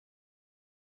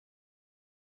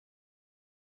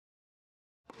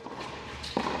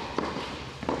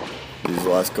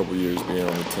last couple of years being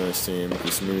on the tennis team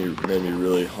just made me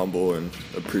really humble and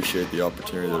appreciate the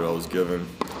opportunity that I was given.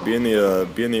 Being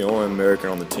the only American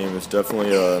on the team is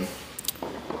definitely a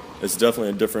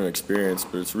different experience,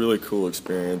 but it's a really cool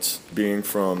experience. Being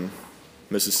from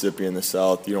Mississippi in the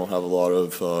South, you don't have a lot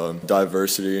of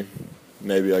diversity,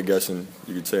 maybe I guess you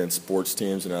could say in sports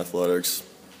teams and athletics.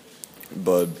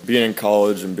 But being in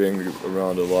college and being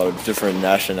around a lot of different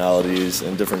nationalities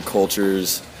and different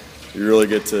cultures, you really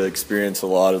get to experience a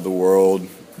lot of the world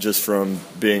just from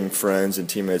being friends and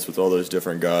teammates with all those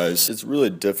different guys. It's really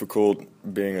difficult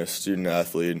being a student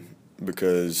athlete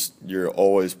because you're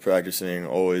always practicing,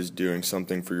 always doing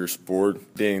something for your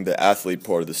sport. Being the athlete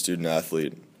part of the student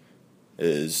athlete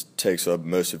takes up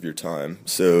most of your time.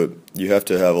 So you have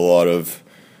to have a lot of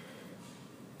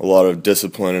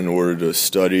discipline in order to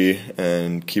study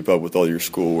and keep up with all your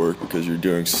schoolwork because you're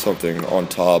doing something on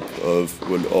top of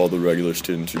what all the regular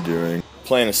students are doing.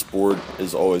 Playing a sport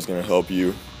is always going to help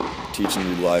you, teaching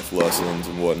you life lessons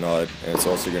and whatnot, and it's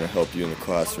also going to help you in the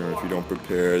classroom. If you don't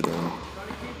prepare, then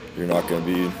you're not going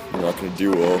to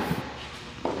do well.